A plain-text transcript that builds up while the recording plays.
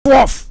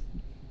12.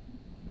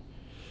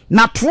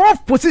 Now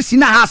 12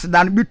 position has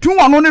done between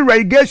one only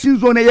relegation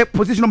zone and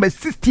position number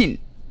 16.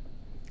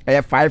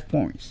 5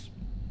 points.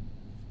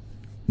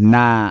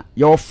 Now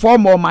your 4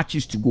 more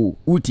matches to go.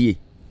 UTA.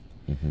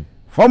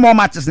 4 more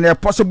matches and there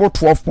possible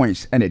 12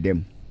 points and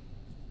them.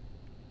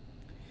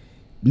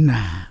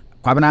 Nah,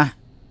 Kwabena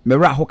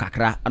mera ho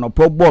kakra and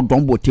opo board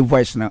dombo ti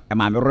voice na e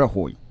ma mera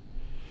ho.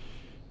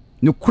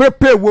 No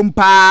krepe wom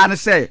pa na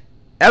say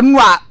enu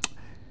a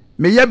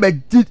me ye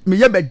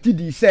ba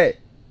didi say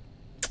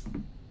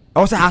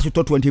also has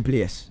to 20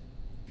 players.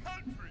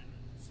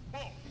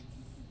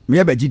 Me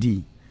ye ba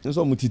didi.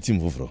 So muti team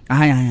foforo.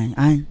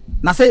 Ai.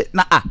 Na say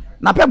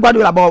na Pep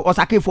Guardiola about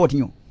Osaka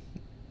 14.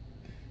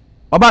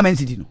 Oba Man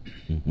City no.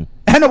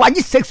 And why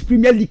 6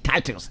 Premier League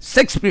titles?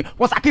 6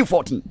 Osaka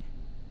 14.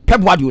 Pep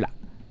Guardiola.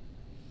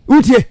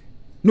 Utie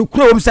no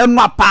kro say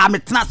no pa me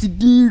tena se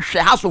di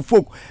hwe house of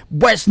folk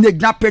boys na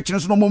gna pitch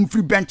no mo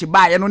free bench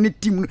buy no ne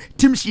team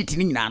sheet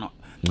ni nyina no.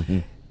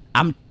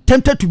 I'm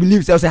tempted to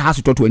believe say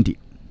has to 20.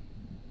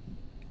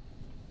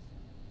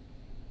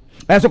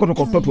 So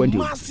Kotoko 20.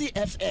 Massive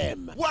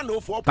FM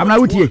 104. Come now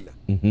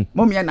utie.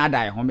 Mom ye na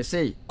die ho me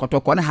say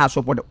Kotoko ne house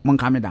support mon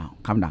calm down.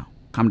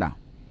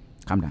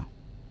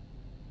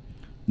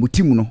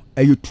 Mutim no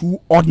are too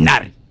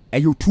ordinary. Are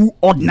you too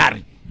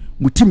ordinary?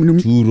 Mutim no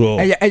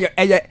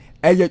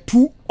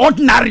too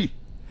ordinary.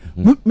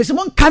 Me say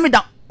mon calm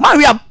down. Man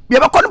we be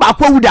ko ba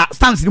kwa wuda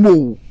stance ni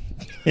mo.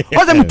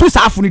 What's them too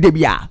safu ni de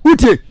bia.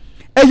 Utie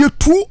are you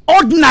too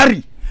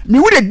ordinary? Me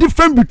with the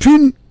difference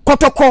between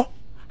Kotoko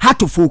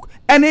Heart of Folk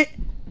and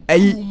a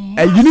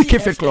unique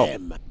cafe club.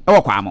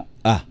 Ewa kwa mo.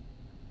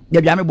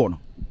 Ya bia me bo no.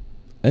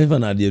 Ever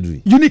na dey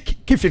do.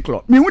 Unique cafe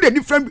club. Me with the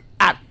different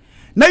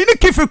na unique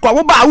cafe club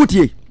wo ba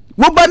utie.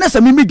 Wo ba na se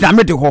me gna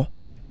me de ho.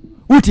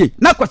 Utie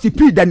na kwasi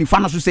pri da ni fa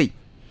no so sei.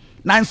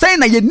 Na nsan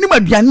na ye nim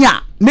aduane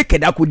a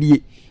naked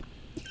akodie.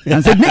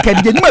 Na se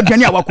naked ye nim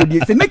aduane a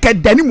wakodie. Se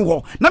naked da ni mu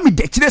ho na me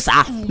de kire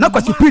sa na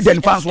kwasi pri da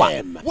ni fa so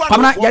a.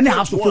 Pamna ye ne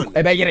house of folk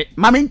e be yere.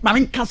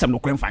 Mami cancel no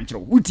kren fa nkire.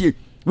 Utie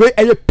we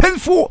a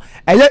painful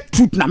a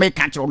truth na me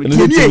can't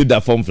with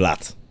that form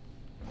flat.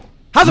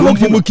 How's a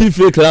monkey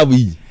fake club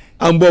we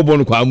am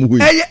bobo kwa mu we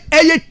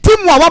a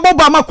team wa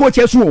bobo ma coach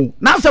so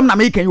na some na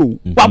me kan you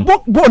wa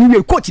bobo ni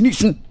we coach ni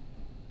so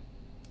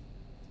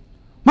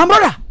my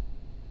brother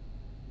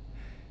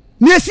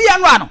ni esi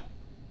anwa no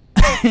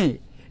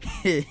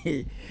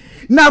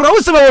na ro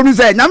so we no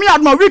say na me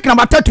adma week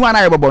number 31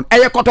 na e bobo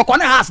e Kotoko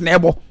ne house na e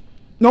bo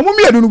na mo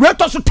me no we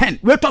to so 10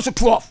 we to so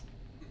 12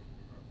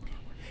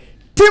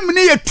 team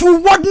ni ye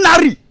too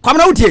ordinary. Come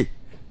now utie.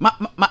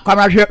 Come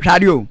now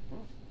radio.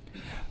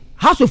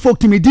 House of Folk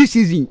team this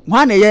season.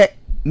 One ye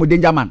mo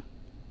danger man.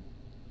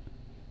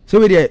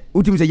 So we dey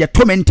utim say ye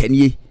tormentor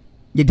ye.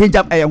 Ye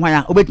danger hwan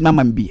ya obet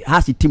man bi.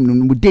 House team no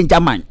mo danger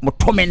man, mo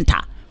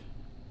tormentor.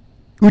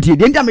 Utie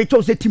danger me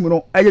cho say team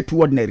no ye too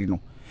ordinary no.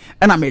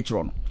 And I make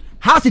sure no.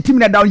 House team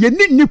na down ye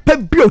ni nipa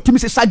bi o team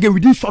say sage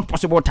within short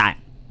possible time.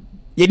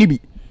 Ye ni bi.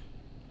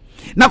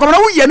 Na come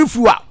now we no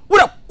fu a. We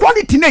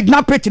quality na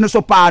gna pitch no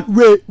so pa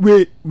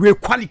we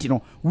quality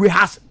no we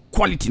has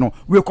quality no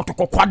we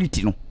Kotoko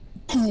quality no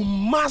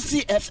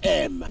Kumasi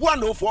FM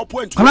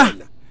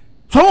 104.1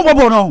 so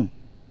bobo no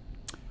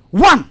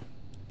one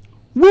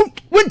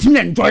won't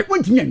enjoy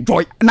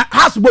na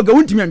has boga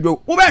won't enjoy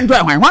we be enjoy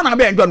hwan na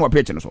be enjoy no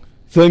pitch no so.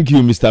 Thank you,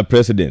 Mr.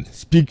 President.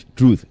 Speak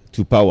truth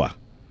to power,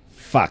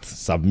 fact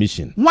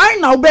submission. Why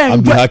now be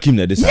enjoy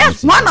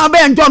yes why now be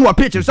enjoy no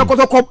pitch so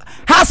Kotoko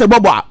has a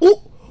bobo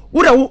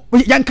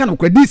Would young kind of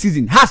this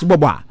season has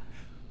Boba.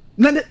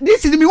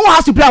 This is me who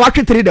has to play our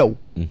trade though.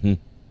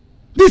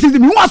 This is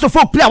me who has to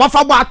folk play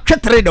our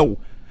trade though.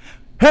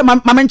 Hey,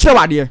 my man,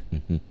 chair dear.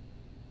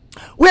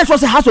 Where's was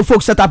the house of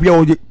folk set up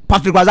your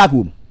Patrick Razak?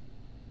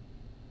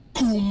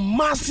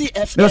 Kumasi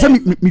FM.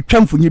 There's me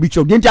tremble for you,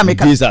 Bicho. Didn't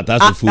Jamaica?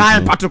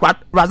 Patrick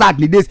Razak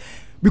need this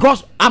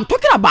because I'm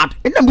talking about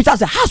in the which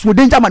has a house with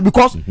danger man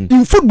because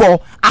in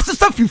football,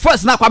 assistant fee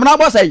first now. I'm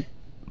not say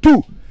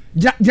 2.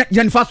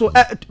 Jennifer so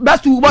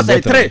best to was a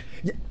 3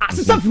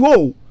 assistant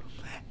wo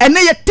and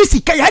then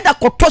tisika you had that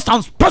cost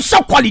some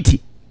special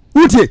quality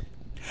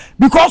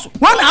because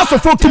one has to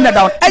folk team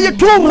down and you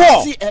too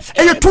raw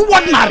and you too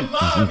ordinary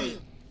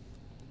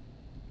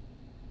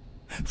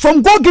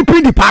from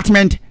goalkeeping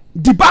department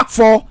the back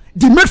 4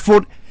 the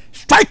midfield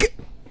strike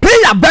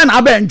player Ben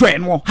abe enjoy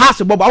no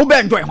has bobo abe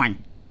enjoy hwan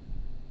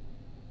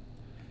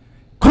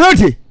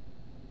quality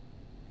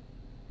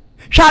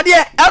shade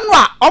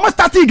enwa almost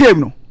starting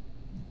game no.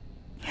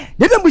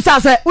 They don't be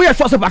say we are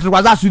sure Patrick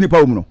was asked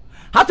nipa no.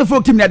 How to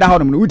folk team na da ho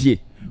no udie.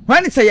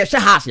 When say ye share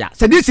house ya.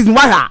 Say this is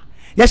why ha.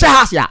 Ye share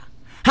house ya.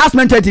 House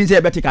mentality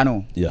say better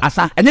no.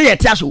 Asa enye ye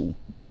tia so.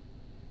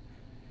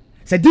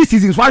 Say this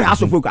is why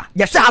house of folk.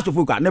 Ye share house of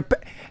folk. Ne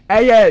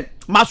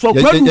maso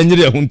kwadu. Enye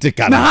de ho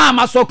ntika na. Na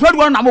maso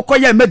kwadu na mo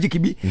koye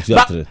magic bi.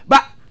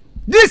 But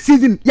this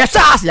season ye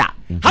share house ya.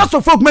 House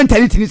of folk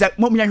mentality say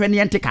mo nya hwe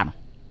ne ntika no.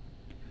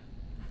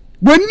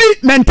 When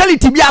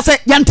mentality bi ase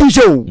yantin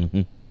show.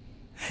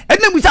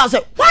 And then we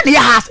say, one year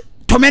has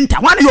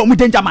tormentor, one year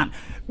danger man.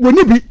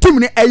 woni bi team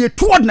ni eye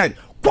too ordinary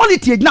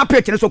quality na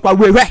pitch ni so kwa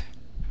we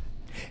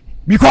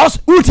because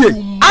utie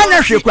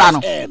anya hwe kwa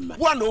no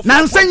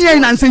na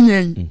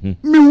nsenye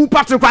mi wu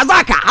Patrick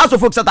Kwazaka House of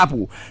Folk setup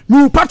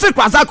mi wu Patrick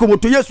Kwazaka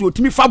moto Yesu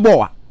otimi fa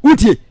ball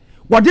utie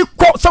wodi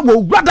ko se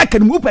wo wrada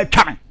kan mu pa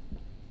twame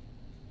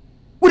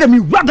wo mi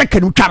wrada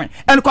kan twame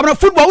and come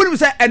football wo ni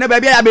say ene ba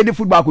bia ya be di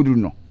football ko duru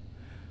no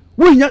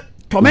wo nya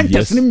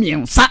tormentors ni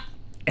miensa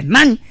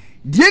enan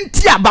die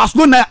ntia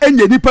Barcelona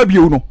enye nipa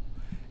bio no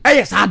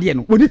eye sa de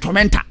no woni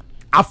tormentor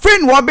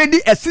afin wo be di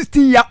a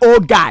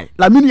 16-year-old guy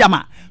Lamine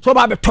Yamal so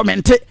ba be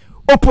tormente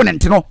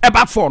opponent no e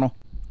back for no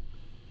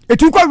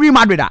etu kwa Real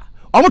Madrid a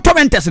omo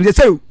tormentors they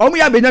say omo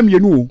ya benya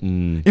mienu o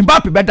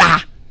Mbappe be da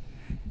ha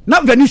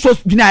na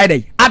Vinicius gina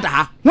dey ada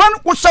ha one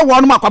wo say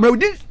one ma kwabra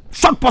within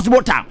short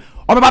possible time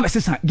omo ba be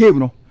sesa game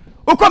no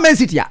o kwa Man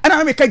City a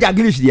na me ka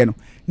Jaglish die no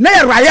na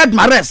Riyad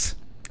Mahrez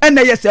and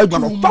na yes agwa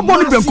no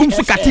football no benkum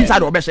so katin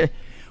side obehye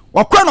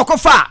okwa no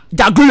kofa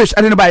Jaglish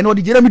and na no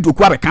di Jeremy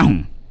Doku abeka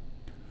ho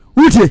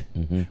utie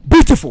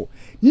beautiful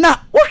na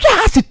wo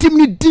hwa has team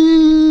ni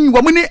din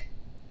wo muni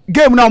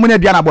game na wo muni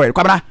bia na boy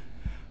kwabra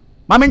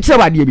ma me nkyere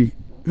wade bi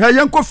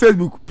yenko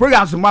Facebook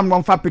programs mam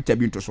no fa picture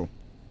bi nto so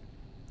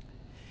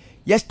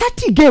you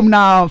start game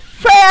now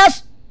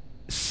first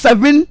 5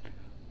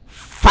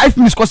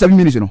 minutes ko 7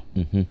 minutes no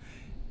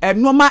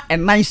and normal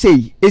and 9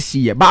 say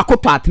esi ba ko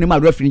part ni ma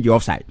referee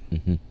offside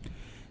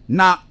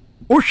na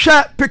wo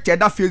hwa picture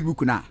da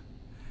Facebook na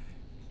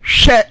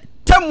hwe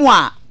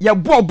temwa ye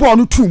ball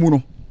no tu mu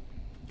no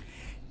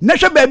na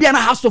hwe ba bia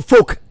na House of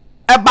Folk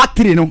e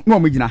battery no no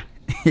magina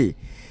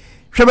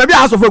hwe ba bia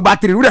House of Folk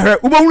battery wo de hwe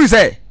wo bo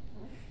say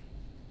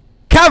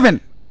Kevin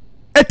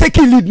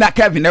take lead na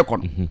Kevin e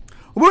kono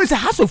wo say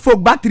House of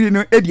Folk battery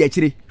no e di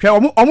akire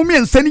hwe omo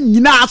miensa ni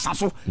nyina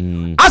asaso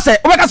ase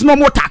wo ka se no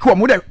mo take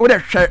wo de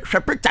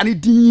hwe picture ni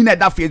din na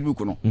da Facebook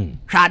no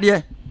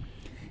hwade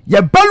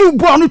ye balu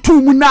ball no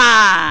tu mu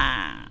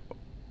na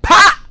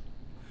pa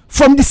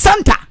from the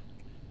center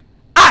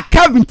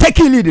Kevin take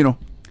lead no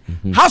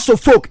House of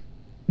Folk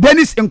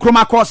Dennis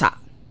Nkrumah Kosa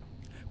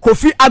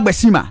Kofi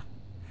Agbesimah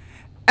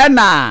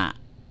ena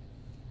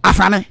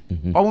afane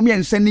omo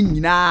miensa ni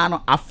nyina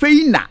no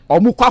afei na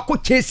omo kwako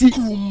chesi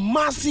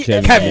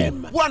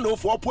Kevin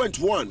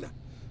 104.1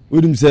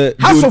 Udum say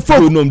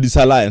you know this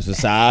alliance so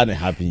sad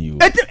happen you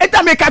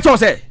it make catch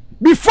say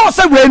before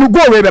say we no go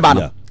we be ba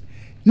no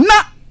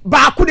na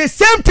ba ku the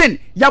same thing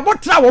ya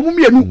botra wo mo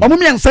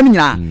miensa ni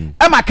nyina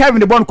e ma Kevin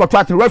the ball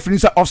contract referee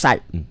say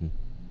offside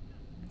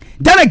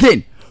then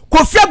again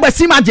Kofi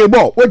Agbesimah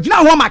jebo ogina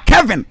ho ma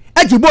Kevin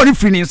ejebo ni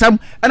free nsam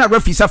na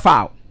referee say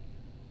foul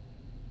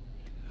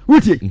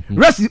wuti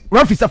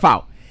referee say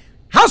foul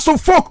House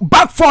of Folk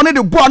back for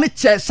the ball ni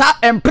chesa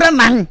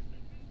emprenan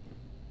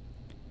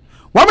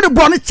wa me the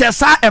ball ni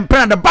chesa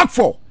emprenan the back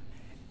four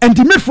and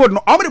the midfield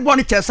no the ball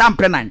ni chesa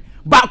emprenan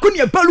ba ku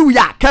ne balu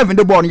ya Kevin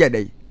the ball ni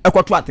yedai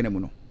ekoto atenemu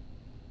no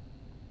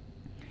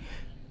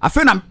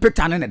afi na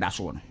picture ne da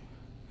so no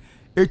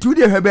etu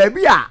de hwe ba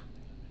bia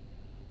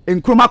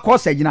Nkrumah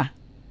Kosa gina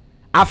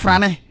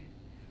afrane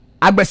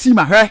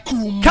Agbesimah hwe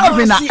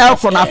Kevin na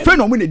elko na afi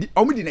no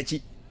omu di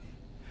nachi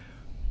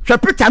hwe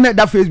picture na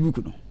da Facebook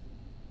no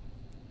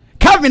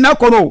Kevin na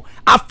kono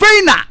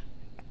afi na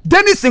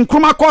Dennis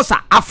Nkrumah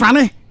Kosa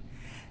afrane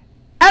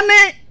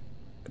ene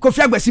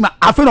Kofi Agbesimah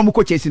afi no mu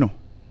ko chesi no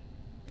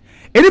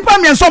enipa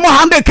mienso mo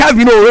hande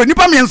Kevin no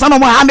enipa miensa no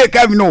mo hande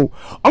Kevin no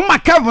o ma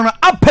Kevin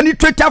a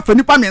penetrate afa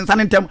enipa miensa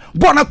ne ntem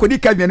bo na kodi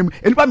Kevin nim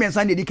enipa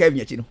miensa ne di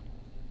Kevin achi no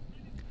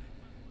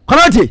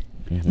Konoti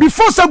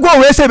before say go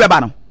we say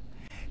beba no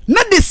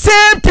na the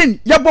same thing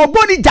ya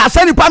boboni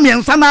jasa enipa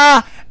miensa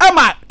na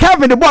ama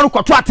Kevin the ball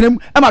kwato atenem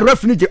ama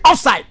referee je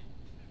offside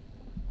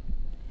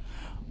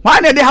why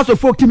na dey House of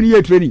Folk team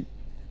ni training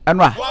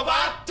enwa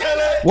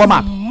warm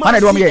up why na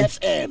dey warm ye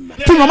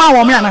team ma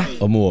warm ya na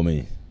omo warm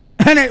ye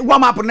ene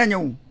warm up na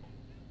nyu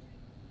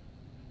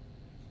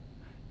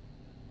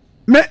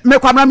me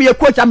kwamra me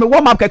coach am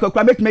warm up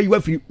kakwa make me you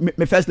free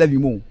me first level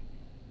mu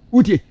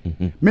utie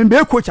me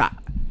be coach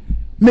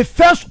me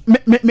first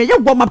me ye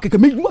warm up kakwa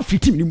me you free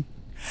team nim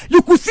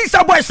you could see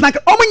some boys like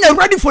omo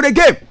ready for the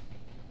game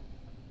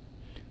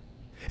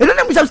and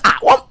then we say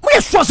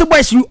we sure some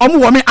boys you omo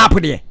warm up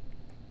there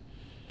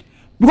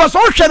because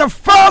all share the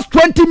first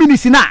 20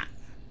 minutes na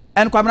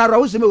and kwamra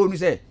ro say me wonu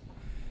say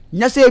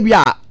nya say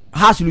bia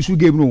has lusu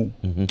game no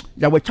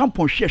ya we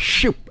champion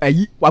ship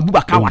ayi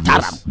Abubakar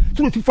Watara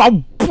so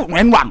FIFA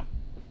enwa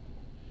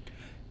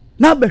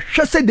na be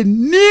hwe say the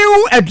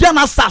new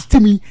Adriana Stars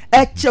team e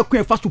check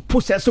when first to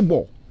possess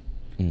ball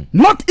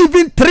not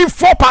even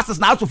 3-4 passes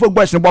na so for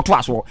boys no bottle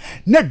aso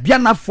na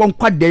Adriana from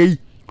kwade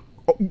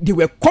they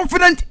were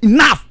confident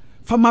enough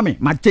for mame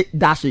maje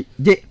dashi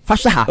je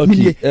fasha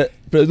okay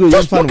president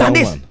you fan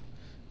one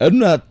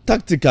aduna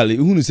tactically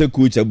who say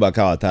coach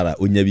Abubakar Watara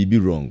onya bibi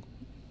wrong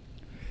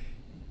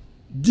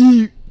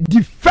the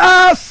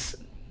first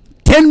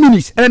 10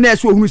 minutes and then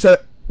so who say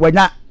when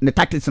the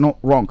tactics no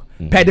wrong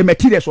per the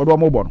materials or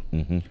mo bon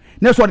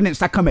na so the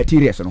second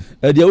materials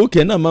no dey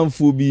okay na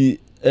manfo bi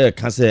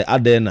can say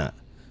adena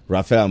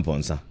Rafael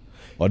Amponsa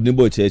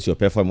ordinary church your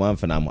performance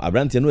for now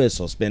abrante no is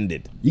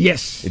suspended.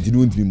 Yes, it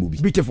didn't be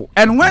movie beautiful.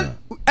 And when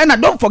and I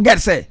don't forget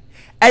say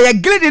a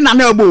grade in an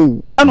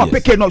elbow and not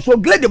picking no so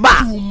grade the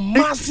bar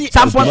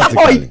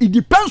it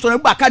depends on the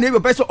back and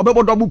every person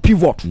about double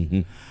pivot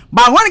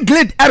but one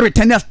grade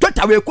everything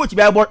straight away coach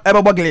be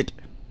about grade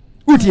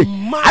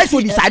I so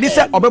decided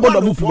say about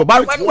double pivot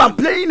but when you are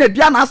playing a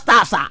Diana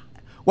Stars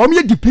one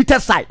year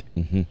depleted side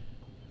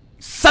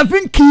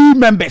 7 key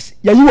members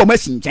ya you were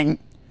messing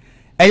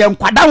and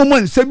kwada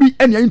woman sebi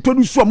and you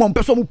introduce someone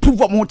person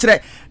prove up more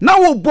now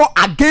we go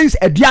against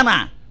a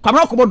Diana come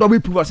on about double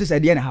pivot says a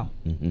Diana how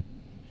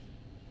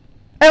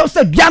I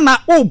said Diana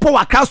oh boy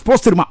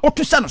Localsportstv ma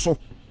oto se no so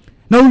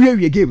na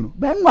we game no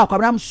ben no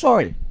akwabra I'm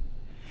sorry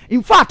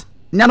in fact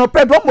nya no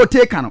pedro mo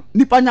take no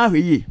nipa nya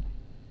hweye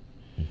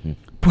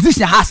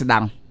position has da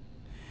no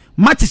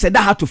match said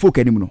that how to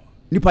focus him no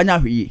nipa nya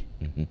hweye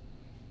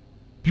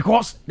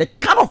because the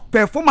kind of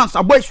performance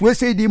a boys we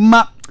say the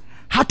ma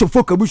how to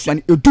focus busu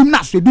and edum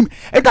na so edum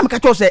e dem ka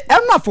to say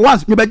enough for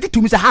once me be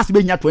to me say has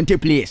be nya 20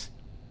 players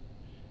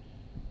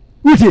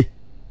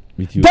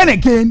then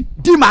again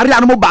Di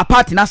Maria no ba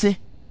party na say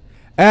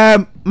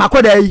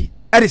makodai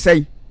e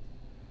say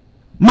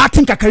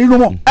Martin Kakari no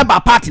mo e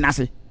ba party na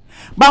say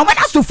but when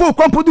as to full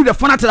compo do the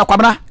fanatic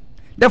akwabra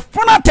the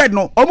fanatic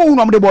no omo hu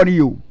no mo de ball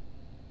you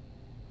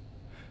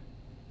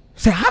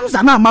say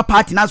Hamza na ma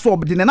party na so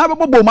obde na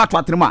bebo ma to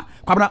atrema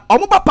kwabra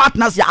omo ba party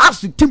na say as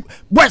team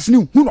boys ni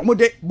hu no mo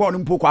de ball no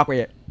poko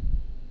akoye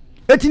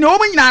eti na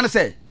omo nyina na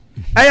say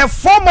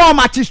 4 more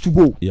matches to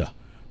go yeah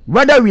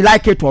whether we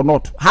like it or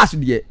not has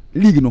the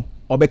league no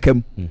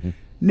obekam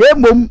na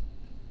emom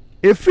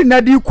efri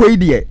na di koi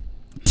de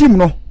team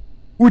no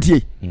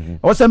utie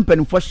o se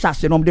mpen fo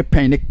chase no de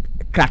pen ne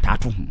krata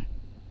to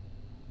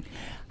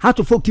how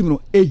to folk team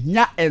no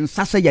ehia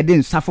ensase ye de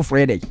nsafo fo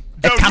ye de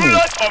e kan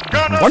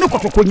wonu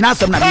kotoko nyina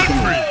asem na bi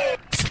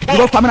ko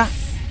do kwamna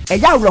e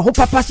ya wre ho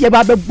papa se ye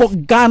ba be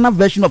Ghana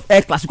version of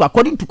Air Classic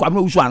according to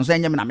kwamna usu anso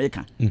enyem na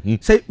America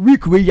say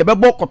week we ye be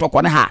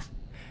kotoko ne ha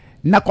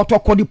na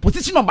kotoko di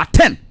position number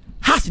 10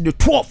 has the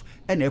 12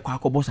 and e kwa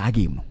akobo sa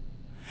game no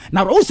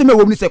na ro se me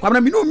wo ni se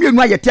kwamna me no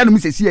mienu ayete anu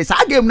se sie sa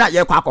game na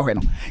ye kwa akohwe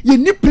no ye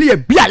ni player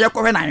bia ye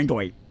kohwe na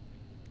enjoy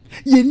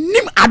ye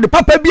nim ad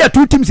papa bia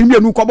two teams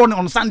mienu kobo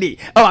on Sunday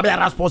e wa bia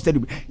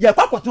Localsportstv ye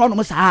kwa kwotno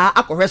no sa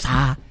akohwe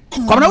sa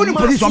kwamna wo ni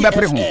position be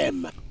pre ho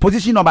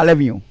position number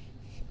 11 yo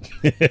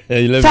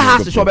 11 sa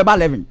has so be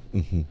 11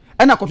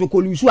 and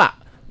akotoko lusu a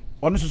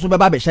ono so be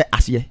ba be hye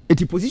ase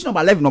eti position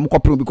number 11 no mo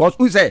kopro because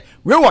we say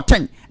we were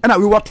 10 and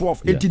we were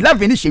 12 eti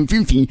 11 ni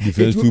shemfinfin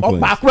eti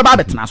ba ko ba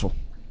betena so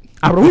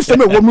aro se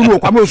me wo mu no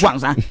kwa me so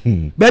ansa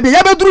baby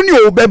ya beduru ni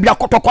o baby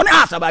akotoko ne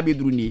asa ba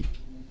beduru ni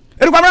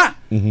eri kwamra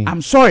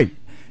I'm sorry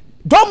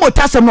don mo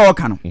tasem no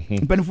oka no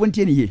mpanifo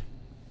ntie ni ye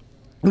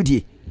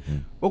odi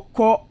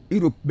okọ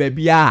Europe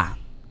baby a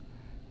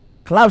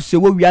club se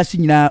wo wiase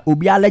nyina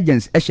obi a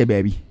legends ehye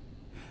baby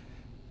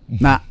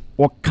na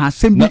o kan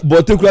sem bi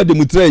but ekura de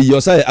mutre yi o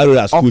say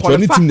arora school cho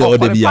ni team na o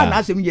de bia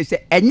na sem ye se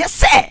enye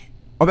se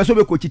obeso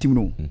be coach team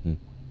no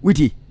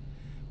witi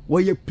wo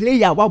ye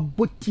player wa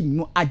bo team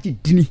no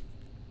agidini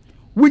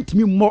with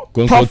me more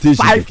top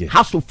 5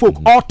 house of folk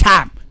all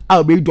time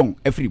I'll be done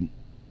every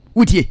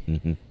witi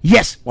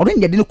yes o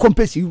den ye de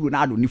compensate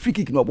Ronaldo ni free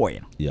kick no boy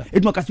no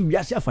it no kasi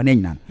wiase afa na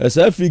nyina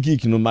esa free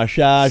kick no ma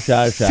sha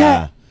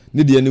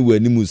ne de anywhere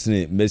ni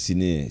musine Messi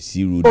ne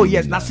Zero. Oh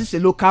yes, na se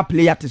local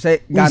player to say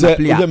Ghana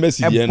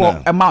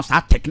player. A mouse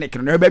hat technique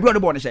no baby on the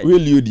born say.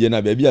 Really you na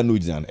baby no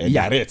gian e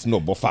direct no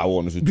bo fa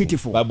won so.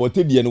 Beautiful. But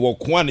bote de ne wo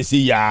kwa ne say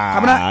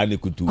ya ne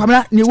kutu.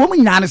 Kamera ni wo mu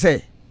nyina ne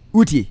say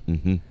uti.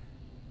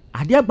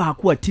 Ade ba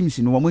ko teams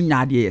no wo mu nya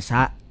ade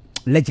sa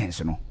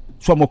legends no.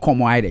 So mo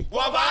come why dey.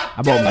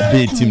 About my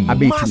big team.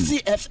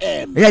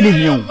 FM. Yeah ni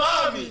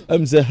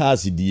hiun. Say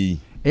has die.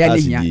 Ya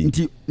ni nya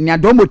nti nya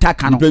do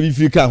motaka no pe bi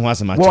frika ho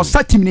asema wo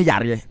sa team ni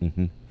yare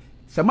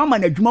se mama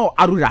na adwuma o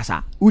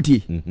arurasa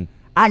uti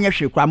anya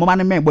hwe kra mama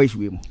ne men boys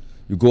we mu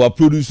you go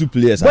produce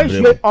players boys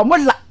o mo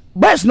la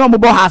boys no mo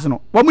bo house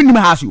no wo mu nim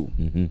house o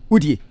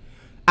uti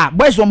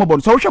boys o mo bo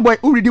so hwe boy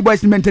already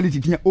boys mentality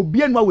tia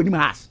obi anu a nim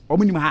house o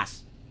mo nim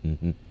house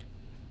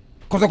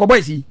koso ko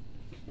boys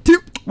ti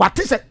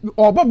wate se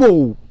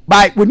obobo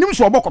by we nim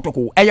so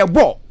obokotoko eye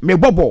bo me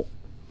bobo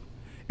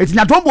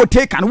etina do mo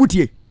take an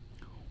uti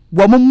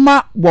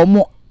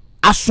womo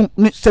aso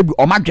ne sebi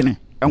o madwene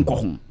enko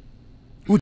ho